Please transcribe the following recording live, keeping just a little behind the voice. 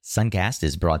Suncast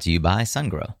is brought to you by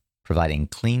SunGrow, providing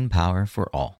clean power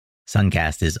for all.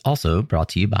 Suncast is also brought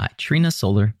to you by Trina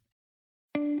Solar.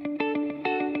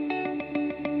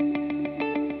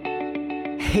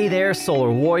 Hey there, Solar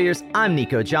Warriors. I'm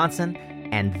Nico Johnson,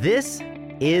 and this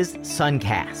is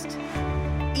Suncast.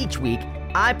 Each week,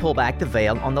 I pull back the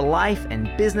veil on the life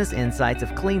and business insights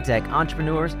of clean tech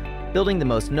entrepreneurs building the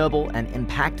most noble and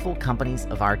impactful companies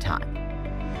of our time.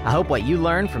 I hope what you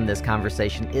learn from this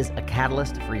conversation is a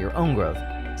catalyst for your own growth.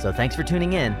 So thanks for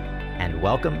tuning in, and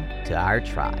welcome to our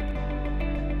tribe.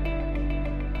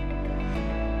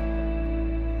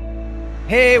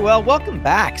 Hey, well, welcome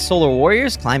back, Solar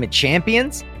Warriors, Climate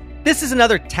Champions. This is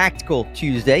another Tactical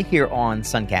Tuesday here on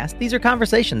Suncast. These are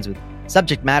conversations with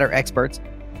subject matter experts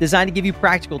designed to give you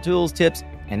practical tools, tips,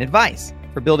 and advice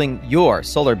for building your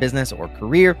solar business or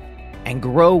career and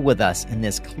grow with us in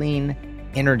this clean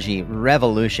energy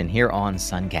revolution here on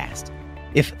Suncast.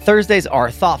 If Thursdays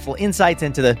are thoughtful insights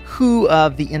into the who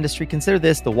of the industry, consider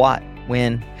this the what,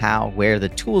 when, how, where, the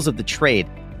tools of the trade,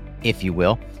 if you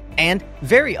will. And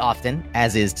very often,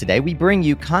 as is today, we bring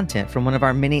you content from one of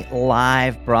our many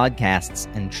live broadcasts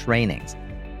and trainings.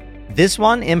 This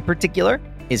one in particular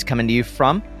is coming to you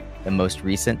from the most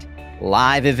recent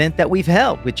live event that we've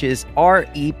held, which is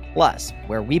RE+,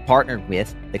 where we partnered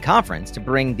with the conference to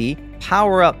bring the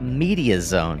Power Up Media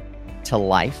Zone to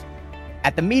life.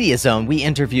 At the Media Zone, we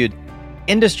interviewed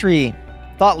industry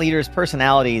thought leaders,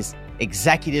 personalities,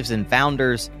 executives, and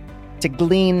founders to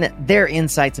glean their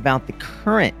insights about the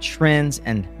current trends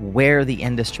and where the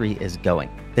industry is going.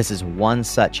 This is one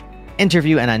such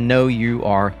interview, and I know you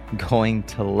are going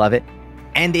to love it.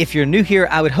 And if you're new here,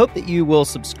 I would hope that you will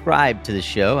subscribe to the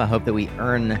show. I hope that we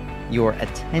earn your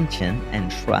attention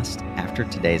and trust after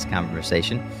today's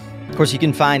conversation. Of course, you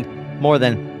can find more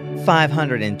than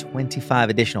 525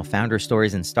 additional founder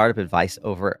stories and startup advice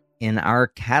over in our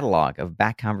catalog of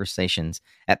back conversations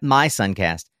at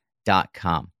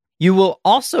mysuncast.com. You will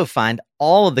also find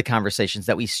all of the conversations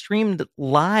that we streamed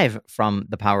live from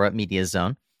the Power Up Media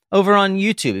Zone over on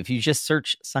YouTube. If you just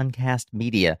search Suncast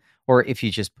Media, or if you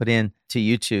just put in to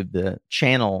YouTube the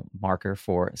channel marker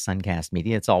for Suncast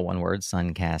Media, it's all one word,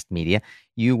 Suncast Media,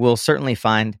 you will certainly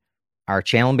find our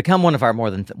channel and become one of our more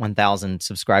than 1,000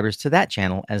 subscribers to that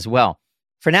channel as well.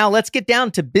 For now, let's get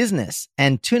down to business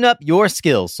and tune up your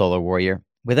skills, Solar Warrior,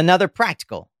 with another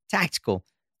practical, tactical,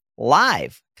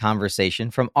 live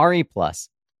conversation from RE+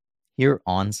 here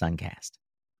on Suncast.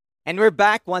 And we're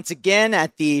back once again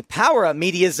at the Power Up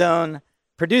Media Zone,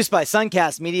 produced by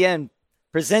Suncast Media and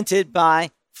presented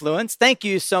by Fluence. Thank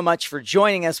you so much for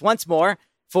joining us once more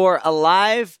for a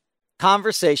live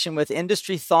conversation with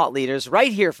industry thought leaders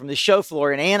right here from the show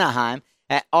floor in Anaheim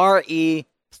at RE+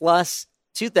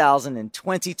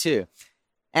 2022.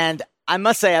 And I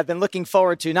must say, I've been looking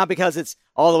forward to, not because it's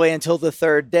all the way until the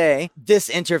third day, this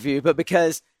interview, but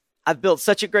because I've built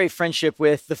such a great friendship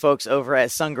with the folks over at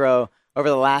SunGrow over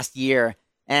the last year.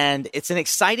 And it's an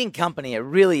exciting company. It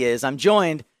really is. I'm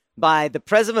joined by the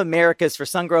President of Americas for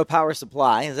SunGrow Power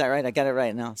Supply. Is that right? I got it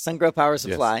right now. SunGrow Power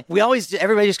Supply. Yes.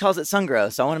 Everybody just calls it SunGrow.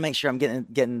 So I want to make sure I'm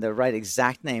getting the right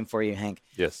exact name for you, Hank.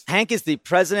 Yes. Hank is the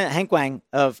president, Hank Wang,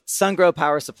 of SunGrow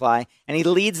Power Supply, and he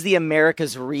leads the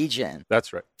Americas region.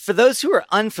 That's right. For those who are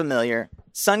unfamiliar,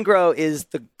 SunGrow is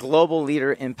the global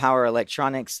leader in power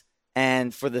electronics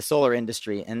and for the solar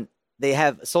industry. And they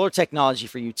have solar technology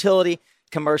for utility,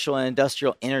 commercial, and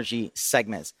industrial energy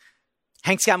segments.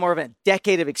 Hank's got more of a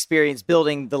decade of experience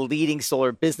building the leading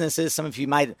solar businesses. Some of you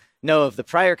might know of the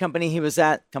prior company he was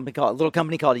at, a little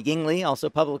company called Yingli, also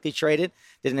publicly traded.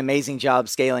 Did an amazing job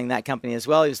scaling that company as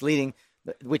well. He was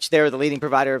they're the leading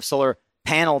provider of solar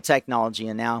panel technology,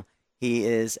 and now he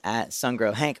is at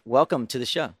SunGrow. Hank, welcome to the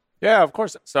show. Yeah, of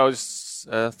course. So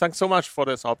thanks so much for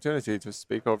this opportunity to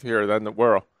speak over here. Then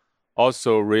we're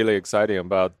also really excited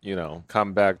about,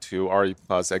 come back to RE+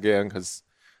 again, because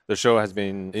the show has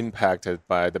been impacted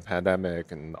by the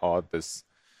pandemic and all this,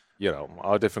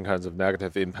 all different kinds of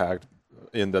negative impact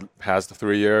in the past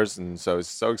 3 years. And so it's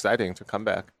so exciting to come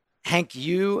back. Hank,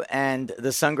 you and the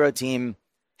SunGrow team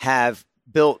have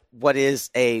built what is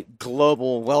a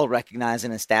global, well-recognized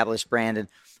and established brand. And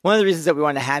one of the reasons that we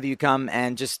wanted to have you come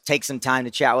and just take some time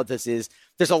to chat with us is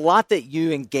there's a lot that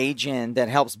you engage in that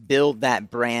helps build that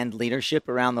brand leadership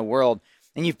around the world.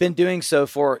 And you've been doing so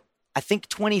for, I think,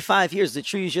 25 years. Is it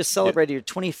true you just celebrated your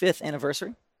 25th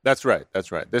anniversary? That's right.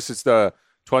 This is the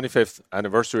 25th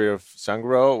anniversary of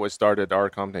SunGrow. We started our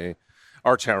company,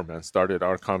 our chairman started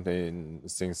our company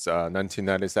since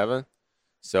 1997.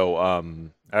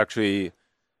 So actually,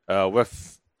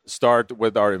 we've start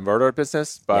with our inverter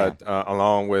business, but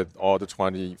along with all the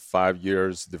 25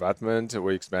 years development,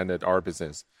 we expanded our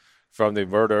business from the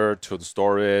inverter to the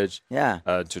storage,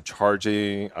 to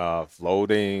charging,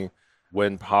 floating,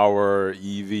 wind power,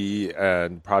 EV,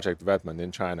 and project development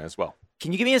in China as well.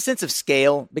 Can you give me a sense of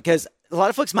scale? Because a lot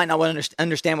of folks might not want to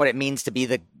understand what it means to be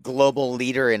the global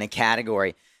leader in a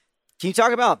category. Can you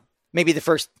talk about maybe the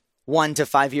first 1 to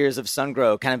 5 years of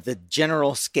Sungrow, kind of the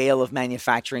general scale of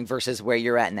manufacturing versus where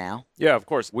you're at now? Yeah, of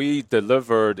course. We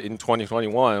delivered in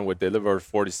 2021, we delivered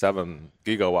 47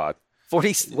 gigawatt.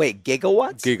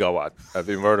 Gigawatts? Gigawatt of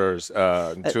inverters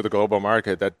to the global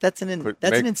market. That's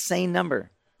an insane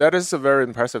number. That is a very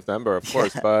impressive number, of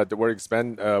course, but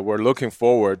we're looking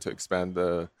forward to expand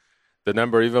the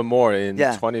number even more in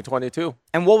 2022.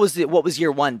 And what was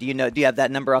year one? Do you have that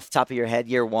number off the top of your head,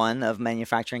 year one of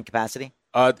manufacturing capacity?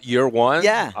 Year one?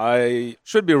 Yeah. I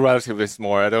should be relatively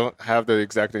small. I don't have the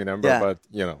exact number, but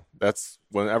that's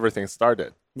when everything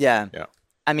started. Yeah.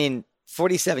 I mean,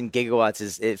 47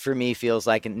 gigawatts for me feels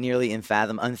like a nearly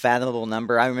unfathomable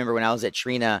number. I remember when I was at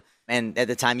Trina, and at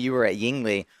the time you were at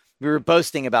Yingli, we were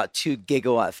boasting about 2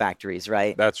 gigawatt factories,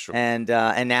 right? That's true. And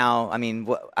now, I mean,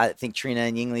 I think Trina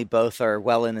and Yingli both are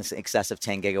well in excess of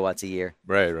 10 gigawatts a year.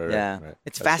 Right. Yeah. Right.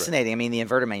 It's fascinating. Right. I mean, the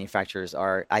inverter manufacturers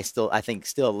are, I think,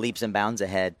 still leaps and bounds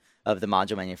ahead of the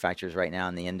module manufacturers right now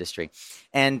in the industry.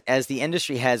 And as the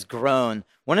industry has grown,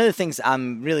 one of the things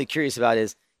I'm really curious about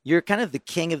is you're kind of the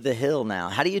king of the hill now.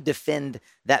 How do you defend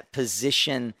that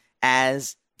position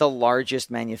as the largest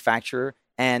manufacturer?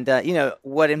 And,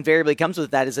 what invariably comes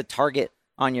with that is a target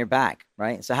on your back,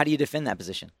 right? So how do you defend that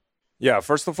position? Yeah,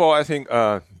 first of all, I think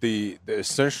the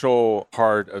essential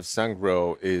part of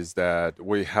Sungrow is that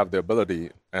we have the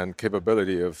ability and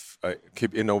capability of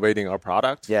keep innovating our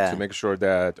product to make sure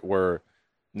that we're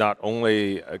not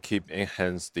only keep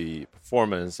enhance the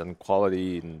performance and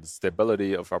quality and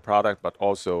stability of our product, but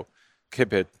also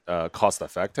keep it cost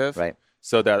effective, right?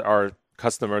 So that our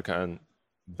customer can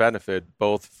benefit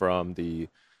both from the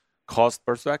cost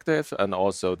perspective and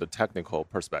also the technical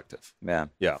perspective.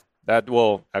 Yeah. That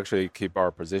will actually keep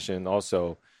our position.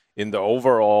 Also, in the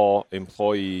overall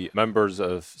employee members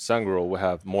of Sungrow, we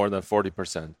have more than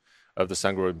 40% of the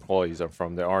Sungrow employees are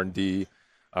from the R&D,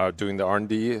 doing the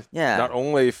R&D, not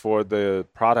only for the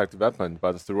product development,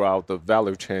 but throughout the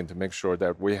value chain to make sure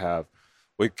that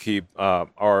we keep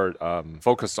our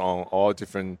focus on all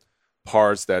different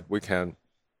parts that we can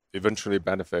eventually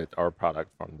benefit our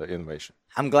product from the innovation.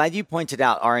 I'm glad you pointed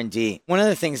out R&D. One of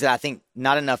the things that I think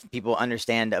not enough people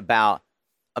understand about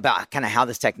kind of how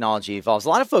this technology evolves. A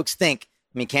lot of folks think,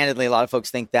 candidly, a lot of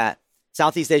folks think that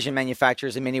Southeast Asian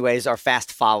manufacturers in many ways are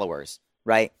fast followers,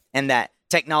 right? And that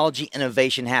technology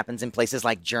innovation happens in places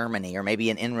like Germany or maybe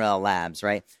in NREL Labs,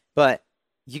 right? But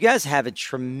you guys have a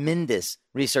tremendous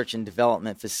research and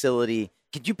development facility.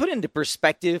 Could you put into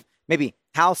perspective maybe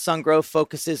how Sungrow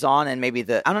focuses on, and maybe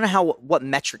I don't know what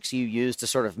metrics you use to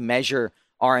sort of measure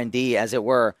R&D, as it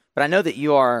were, but I know that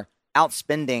you are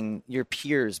outspending your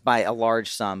peers by a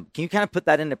large sum. Can you kind of put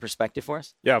that into perspective for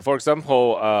us? Yeah, for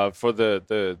example, for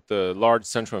the large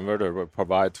central inverter we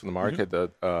provide to the market, the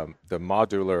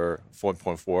modular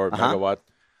 4.4 megawatt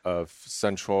of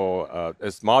central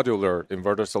is modular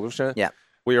inverter solution. Yeah,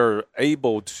 we are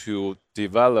able to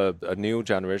develop a new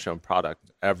generation of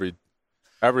product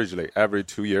averagely every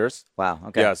 2 years. Wow.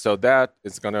 Okay. Yeah. So that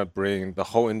is going to bring the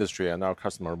whole industry and our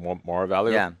customer more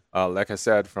value. Yeah. Like I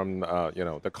said, from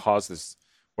the cost is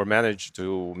we're managed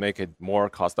to make it more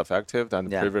cost effective than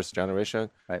the previous generation,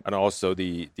 right. And also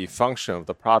the function of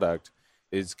the product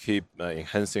is keep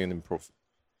enhancing and improving.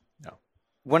 Yeah.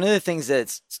 One of the things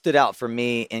that stood out for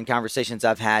me in conversations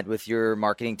I've had with your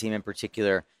marketing team in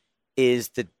particular is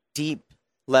the deep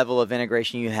level of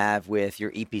integration you have with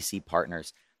your EPC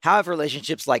partners. How have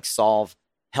relationships like Solve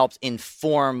helped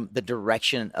inform the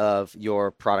direction of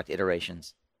your product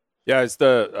iterations? Yeah, it's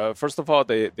first of all,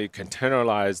 the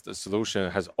containerized solution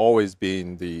has always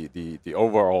been the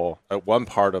overall one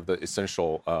part of the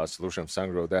essential solution of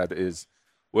Sungrow that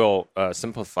will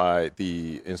simplify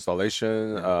the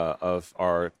installation of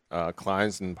our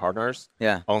clients and partners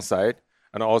on site.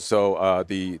 And also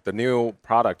the new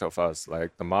product of us,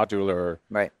 like the modular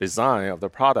design of the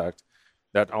product,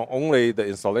 that only the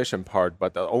installation part,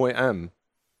 but the O&M.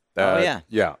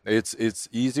 It's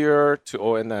easier to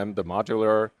O&M the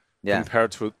modular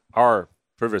compared to our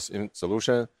previous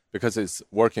solution because it's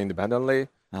working independently,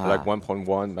 like 1.1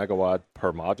 megawatt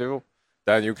per module.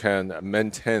 Then you can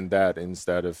maintain that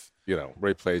instead of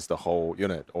replace the whole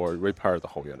unit or repair the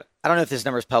whole unit. I don't know if this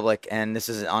number is public, and this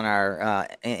is on our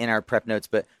in our prep notes,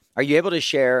 but are you able to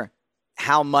share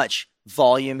how much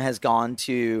volume has gone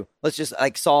to, let's just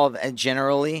like solve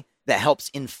generally, that helps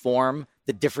inform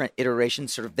the different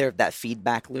iterations, sort of that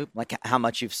feedback loop, like how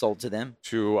much you've sold to them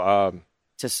To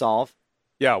solve?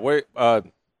 yeah, we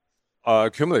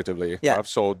cumulatively, Yeah. I've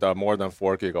sold more than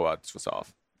 4 gigawatts to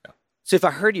solve. Yeah, So if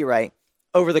I heard you right,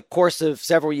 over the course of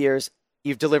several years,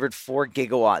 you've delivered 4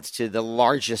 gigawatts to the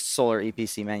largest solar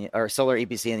EPC in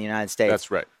the United States.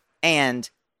 that's right. And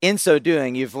in so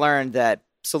doing, you've learned that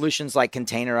solutions like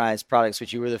containerized products,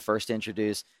 which you were the first to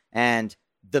introduce, and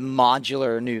the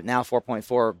modular new now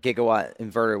 4.4 gigawatt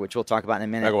inverter, which we'll talk about in a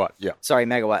minute.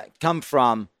 Megawatt, come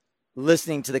from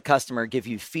listening to the customer give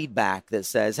you feedback that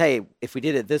says, hey, if we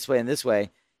did it this way and this way,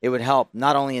 it would help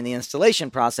not only in the installation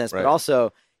process, but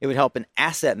also it would help in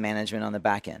asset management on the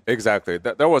back end. Exactly.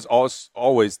 There was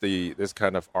always this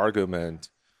kind of argument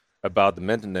about the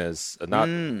maintenance.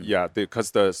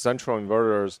 Because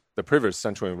the previous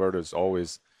central inverters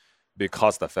always be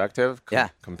cost effective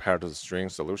compared to the string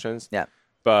solutions. Yeah.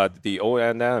 But the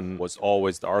O&M was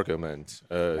always the argument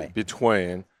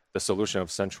between the solution of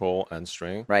central and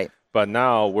string. Right. But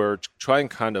now we're trying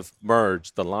kind of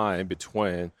merge the line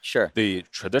between the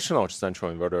traditional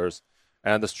central inverters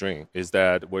and the string. Is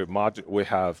that we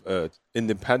have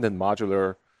independent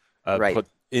modular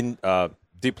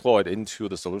deployed into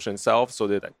the solution itself, so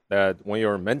that when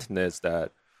you're in maintenance,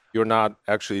 that you're not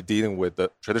actually dealing with the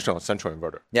traditional central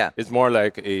inverter. Yeah. It's more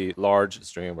like a large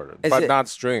string inverter, not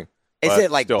string. Is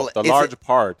it like still, the large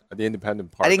part, the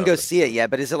independent part? I didn't go see it yet,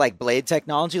 but is it like blade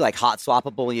technology, like hot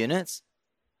swappable units?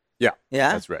 Yeah.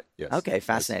 Yeah? That's right. Yes. Okay,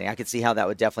 fascinating. I could see how that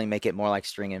would definitely make it more like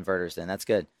string inverters then. That's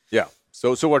good. Yeah.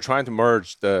 So we're trying to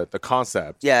merge the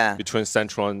concept between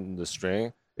central and the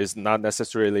string. It's not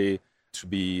necessarily to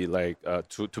be like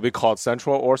to be called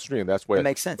central or string. That's why it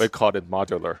makes sense. We call it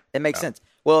modular. It makes sense.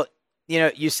 Well,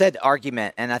 you said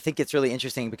argument, and I think it's really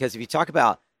interesting because if you talk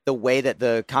about the way that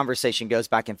the conversation goes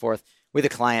back and forth with a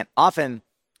client, often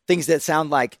things that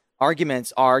sound like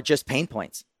arguments are just pain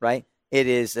points, right? It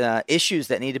is issues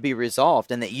that need to be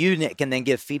resolved, and that you can then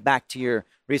give feedback to your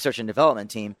research and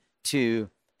development team to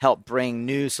help bring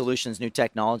new solutions, new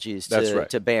technologies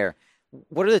to bear.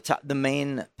 What are the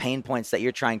main pain points that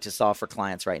you're trying to solve for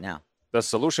clients right now? The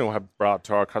solution we have brought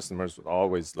to our customers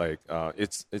always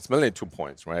it's mainly 2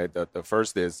 points, right? The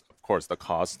first is, of course, the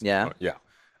cost.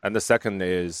 And the second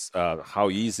is how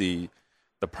easy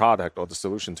the product or the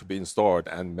solution to be installed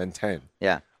and maintained.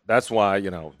 Yeah. That's why,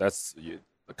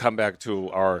 come back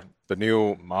to the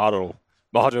new modular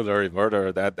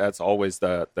inverter, that's always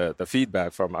the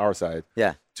feedback from our side.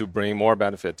 Yeah. To bring more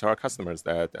benefit to our customers,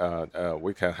 that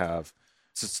we can have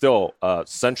still a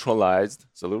centralized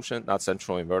solution, not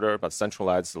central inverter, but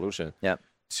centralized solution. Yeah.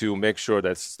 To make sure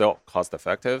that it's still cost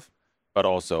effective, but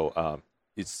also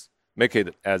it's make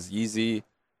it as easy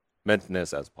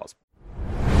maintenance as possible.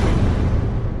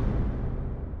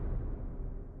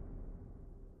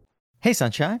 Hey,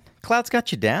 Sunshine, clouds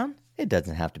got you down? It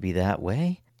doesn't have to be that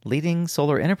way. Leading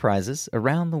solar enterprises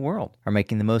around the world are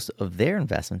making the most of their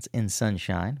investments in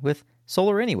sunshine with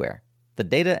Solar Anywhere, the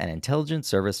data and intelligence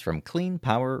service from Clean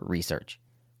Power Research.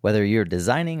 Whether you're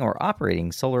designing or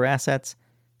operating solar assets,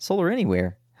 Solar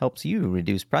Anywhere helps you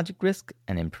reduce project risk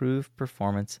and improve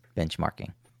performance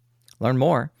benchmarking. Learn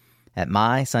more at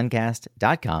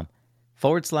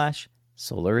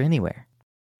mysuncast.com/Solar Anywhere.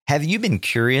 Have you been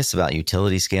curious about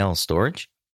utility scale storage?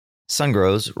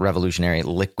 Sungrow's revolutionary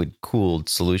liquid-cooled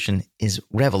solution is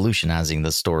revolutionizing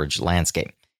the storage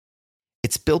landscape.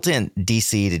 Its built-in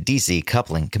DC to DC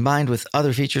coupling, combined with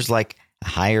other features like a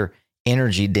higher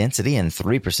energy density and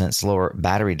 3% slower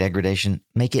battery degradation,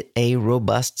 make it a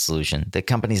robust solution that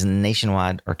companies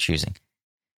nationwide are choosing.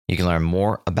 You can learn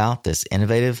more about this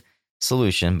innovative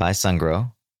solution by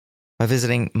Sungrow by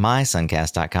visiting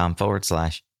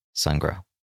mysuncast.com/Sungrow.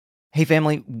 Hey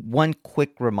family, one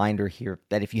quick reminder here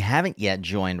that if you haven't yet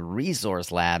joined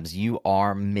Resource Labs, you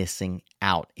are missing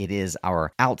out. It is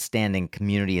our outstanding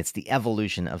community. It's the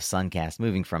evolution of Suncast,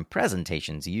 moving from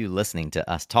presentations, you listening to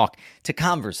us talk, to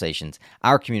conversations.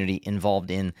 Our community involved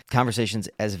in conversations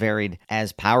as varied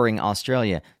as powering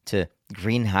Australia, to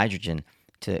green hydrogen,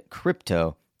 to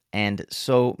crypto, and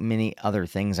so many other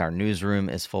things. Our newsroom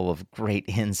is full of great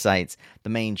insights. The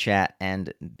main chat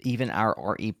and even our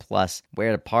RE Plus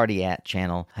Where to Party At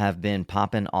channel have been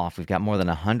popping off. We've got more than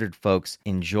 100 folks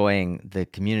enjoying the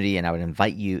community, and I would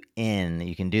invite you in.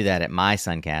 You can do that at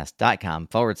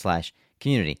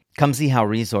mysuncast.com/community. Come see how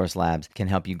Resource Labs can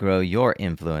help you grow your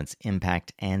influence,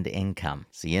 impact, and income.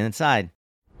 See you inside.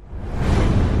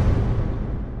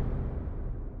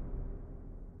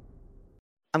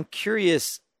 I'm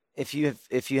curious if you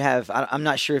have, I'm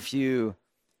not sure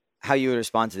how you would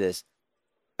respond to this.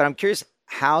 But I'm curious,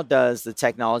 how does the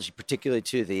technology, particularly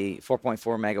to the 4.4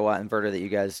 megawatt inverter that you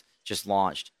guys just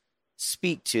launched,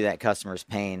 speak to that customer's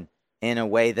pain in a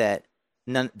way that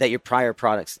that your prior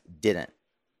products didn't?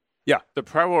 Yeah, the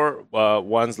prior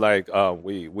ones like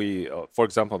we for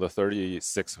example, the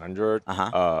 3600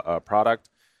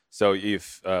 product. So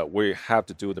if we have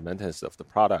to do the maintenance of the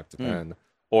product and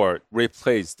or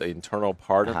replace the internal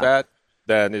part of that,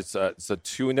 then it's a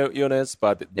two units,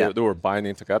 but they were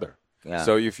binding together. Yeah.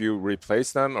 So if you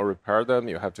replace them or repair them,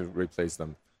 you have to replace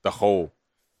them the whole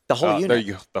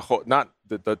unit, the whole, not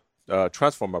the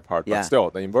transformer part, but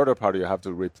still the inverter part, you have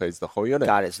to replace the whole unit.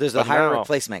 Got it. So there's a higher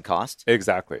replacement cost.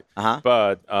 Exactly.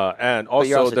 But and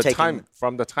also the time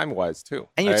from the time wise too.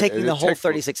 And you're taking the whole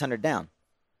 3600 down.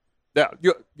 Yeah,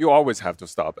 you always have to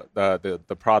stop it,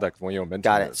 the product when you're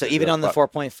maintaining. Got it. So even on the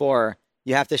 4.4,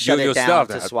 you have to shut it down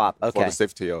to swap. Okay. For the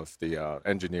safety of the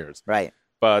engineers. Right.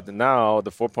 But now the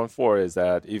 4.4 is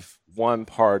that if one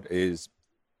part is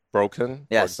broken,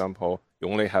 for example, you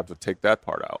only have to take that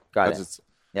part out. Got it.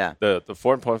 The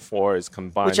 4.4 is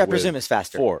combined which I presume is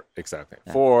faster. For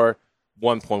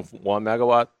 1.1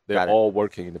 megawatt, they're all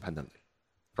working independently.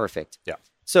 Perfect. Yeah.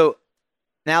 So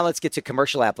now let's get to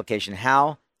commercial application.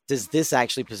 How does this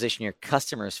actually position your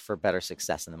customers for better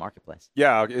success in the marketplace?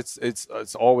 Yeah,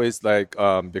 it's always like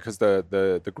because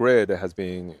the grid has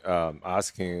been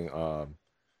asking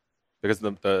because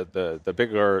the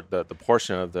bigger the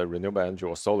portion of the renewable energy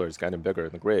or solar is getting bigger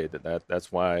in the grid.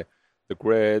 That's why the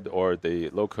grid or the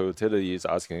local utility is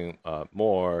asking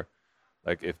more,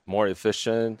 like if more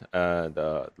efficient and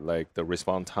like the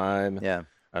response time. Yeah.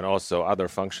 And also other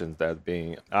functions that are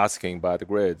being asking by the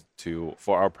grid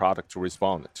for our product to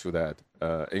respond to that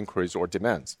increase or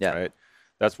demands. Yeah. Right.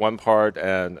 That's one part,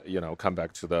 and come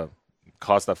back to the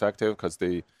cost effective, because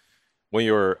when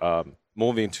you're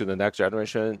moving to the next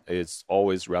generation, it's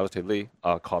always relatively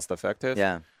cost effective.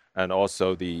 Yeah. And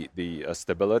also the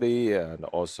stability and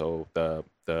also the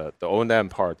O&M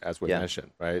part, as we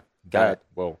mentioned, right? That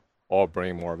will all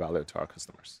bring more value to our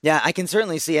customers. Yeah, I can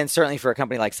certainly see, and certainly for a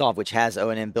company like Solve, which has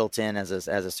O&M built in as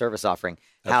a service offering,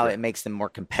 how it makes them more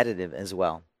competitive as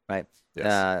well, right?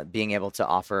 Yes. Being able to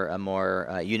offer a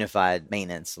more unified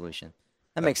maintenance solution.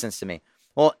 That makes sense to me.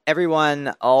 Well,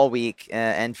 everyone all week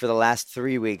and for the last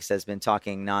 3 weeks has been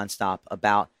talking nonstop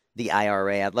about the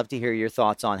IRA. I'd love to hear your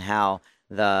thoughts on how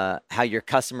your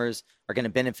customers are going to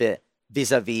benefit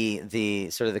vis-a-vis the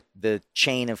sort of the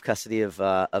chain of custody of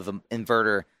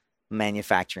inverter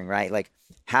manufacturing, right? Like,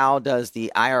 how does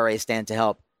the IRA stand to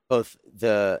help both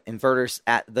the inverters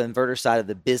at the inverter side of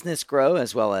the business grow,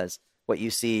 as well as what you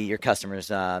see your customers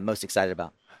most excited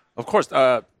about? Of course,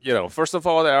 first of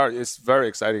all, it's very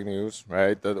exciting news,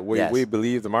 right? We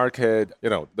believe the market,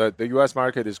 the U.S.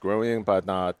 market is growing, but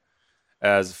not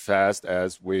as fast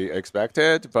as we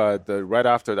expected. But right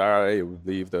after the IRA, we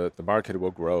believe the market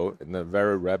will grow in a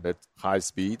very rapid, high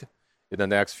speed in the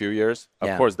next few years.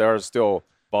 Of course, there are still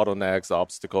bottlenecks,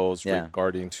 obstacles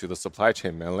regarding to the supply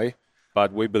chain mainly.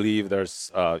 But we believe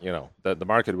there's, the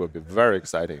market will be very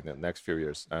exciting in the next few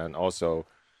years. And also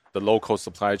the local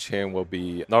supply chain will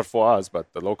be, not for us, but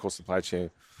the local supply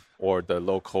chain or the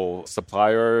local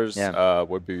suppliers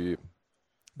will be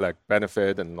like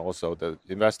benefit, and also the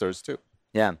investors too.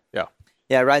 Yeah. Yeah.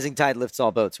 Yeah. Rising tide lifts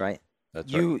all boats, right?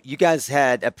 That's right. You guys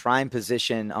had a prime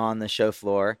position on the show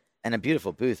floor and a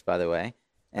beautiful booth, by the way.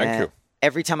 And thank you.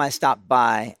 Every time I stopped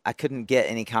by, I couldn't get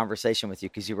any conversation with you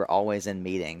because you were always in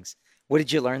meetings. What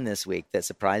did you learn this week that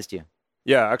surprised you?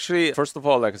 Yeah, actually, first of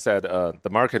all, like I said, the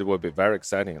market will be very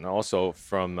exciting. And also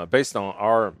based on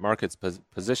our market's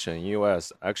position in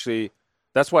U.S., actually,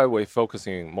 that's why we're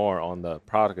focusing more on the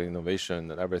product innovation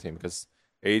and everything, because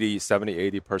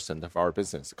 80% of our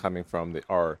business is coming from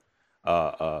our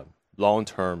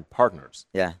long-term partners.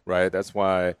 Yeah. Right? That's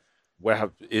why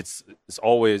it's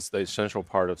always the essential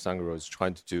part of Sungrow is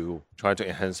trying to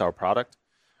enhance our product,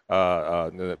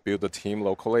 build a team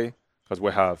locally, because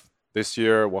we have this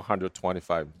year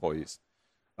 125 employees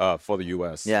for the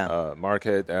U.S.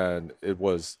 Market, and it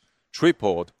was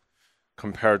tripled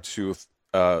compared to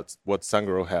what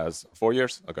Sungrow has 4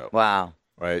 years ago. Wow.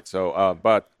 Right. So,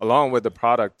 but along with the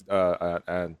product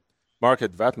and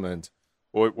market development,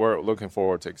 we're looking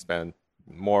forward to expand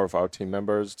more of our team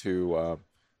members to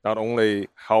not only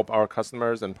help our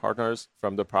customers and partners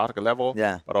from the product level,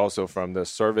 but also from the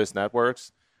service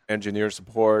networks, engineer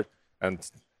support,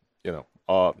 and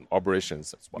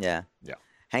operations as well. Yeah. Yeah.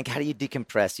 Hank, how do you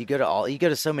decompress? You go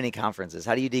to so many conferences.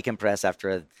 How do you decompress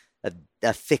after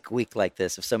a thick week like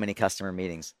this of so many customer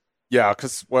meetings? Yeah,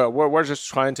 because we're just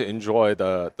trying to enjoy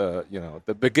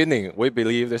the beginning. We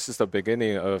believe this is the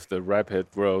beginning of the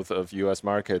rapid growth of U.S.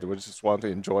 market. We just want to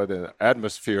enjoy the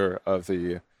atmosphere of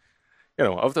the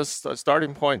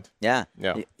starting point. Yeah.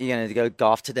 You going to go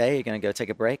golf today? You're going to go take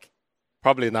a break?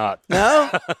 Probably not. No?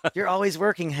 You're always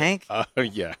working, Hank.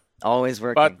 Yeah. Always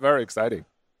working. But very exciting.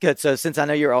 Good. So since I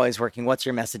know you're always working, what's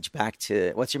your message back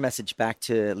to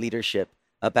leadership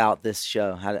about this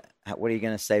show? What are you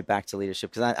going to say back to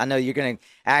leadership? Because I know you're going to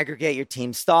aggregate your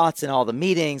team's thoughts in all the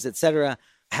meetings, et cetera.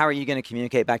 How are you going to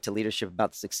communicate back to leadership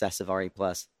about the success of RE+?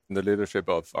 The leadership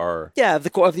of our... Yeah, of the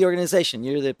core of the organization.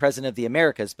 You're the president of the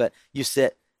Americas, but you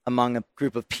sit among a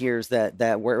group of peers that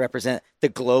represent the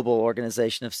global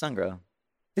organization of Sungrow.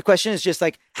 The question is just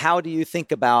like, how do you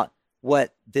think about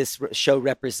what this show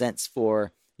represents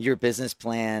for your business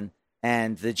plan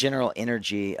and the general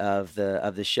energy of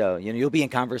the show? You know, you'll be in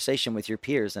conversation with your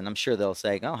peers, and I'm sure they'll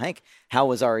say, "Oh, Hank, how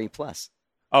was RE+?"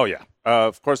 Oh yeah,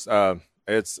 of course.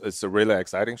 It's a really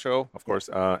exciting show, of course,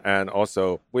 and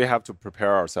also we have to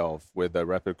prepare ourselves with the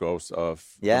rapid growth of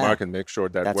the market, make sure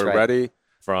that we're ready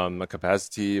from the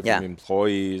capacity, from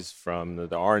employees, from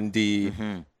the R&D,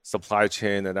 supply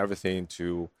chain, and everything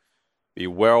to be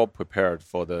well prepared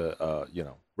for the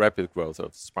rapid growth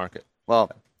of this market.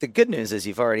 Well, the good news is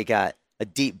you've already got a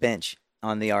deep bench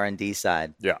on the R&D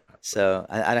side. Yeah. So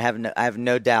I have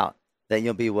no doubt that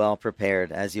you'll be well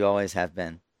prepared, as you always have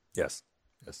been. Yes.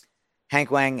 Hank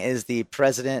Wang is the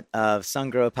president of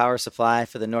Sungrow Power Supply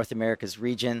for the North Americas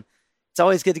region. It's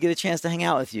always good to get a chance to hang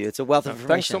out with you. It's a wealth of information.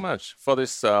 Thanks so much for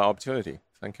this opportunity.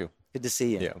 Thank you. Good to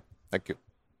see you. Yeah, thank you.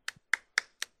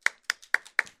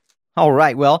 All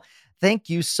right. Well, thank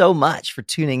you so much for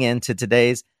tuning in to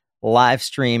today's live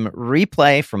stream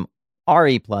replay from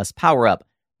RE+ Power Up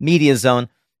Media Zone.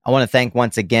 I want to thank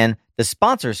once again the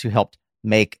sponsors who helped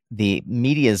make the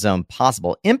Media Zone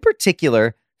possible, in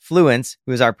particular, Fluence,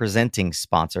 who is our presenting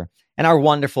sponsor, and our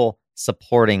wonderful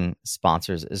supporting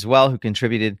sponsors as well, who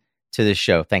contributed to this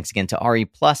show. Thanks again to RE+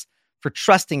 for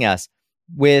trusting us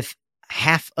with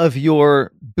half of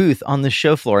your booth on the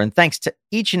show floor. And thanks to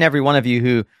each and every one of you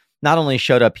who not only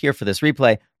showed up here for this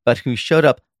replay, but who showed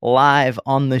up live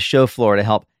on the show floor to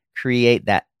help create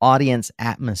that audience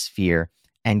atmosphere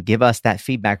and give us that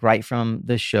feedback right from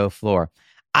the show floor.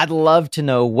 I'd love to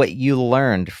know what you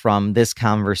learned from this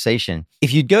conversation.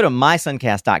 If you'd go to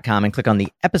mysuncast.com and click on the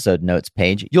episode notes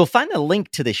page, you'll find a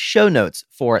link to the show notes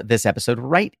for this episode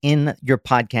right in your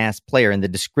podcast player in the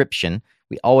description.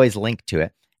 We always link to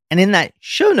it. And in that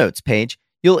show notes page,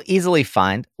 you'll easily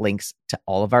find links to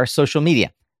all of our social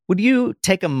media. Would you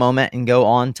take a moment and go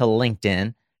on to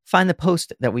LinkedIn, find the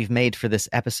post that we've made for this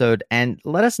episode, and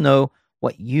let us know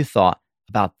what you thought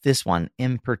about this one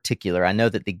in particular? I know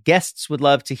that the guests would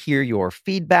love to hear your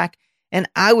feedback, and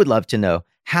I would love to know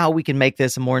how we can make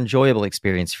this a more enjoyable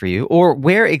experience for you, or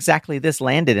where exactly this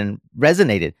landed and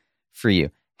resonated for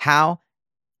you. How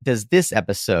does this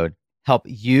episode help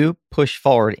you push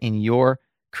forward in your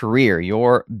career,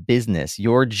 your business,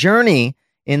 your journey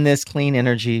in this clean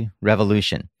energy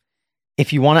revolution?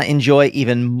 If you want to enjoy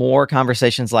even more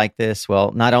conversations like this,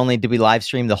 well, not only do we live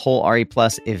stream the whole RE+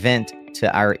 event to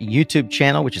our YouTube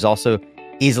channel, which is also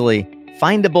easily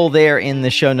findable there in the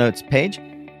show notes page,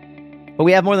 but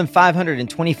we have more than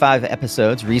 525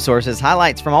 episodes, resources,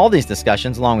 highlights from all these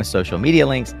discussions, along with social media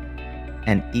links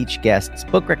and each guest's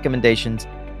book recommendations,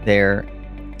 their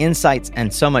insights,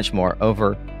 and so much more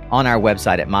over on our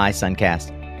website at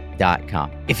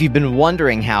mysuncast.com. If you've been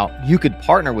wondering how you could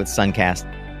partner with Suncast,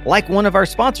 like one of our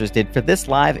sponsors did for this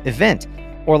live event,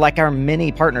 or like our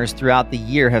many partners throughout the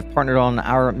year have partnered on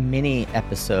our mini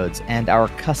episodes and our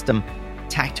custom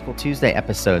Tactical Tuesday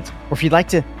episodes, or if you'd like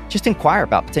to just inquire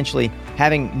about potentially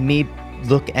having me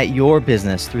look at your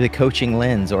business through the coaching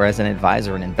lens or as an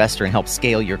advisor and investor and help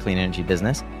scale your clean energy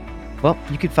business, well,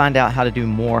 you could find out how to do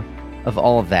more of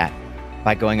all of that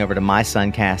by going over to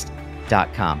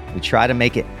mysuncast.com. We try to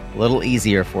make it a little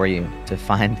easier for you to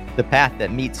find the path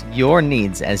that meets your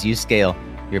needs as you scale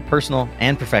your personal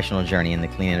and professional journey in the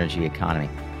clean energy economy.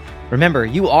 Remember,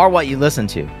 you are what you listen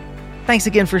to. Thanks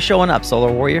again for showing up,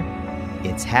 Solar Warrior.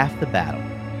 It's half the battle.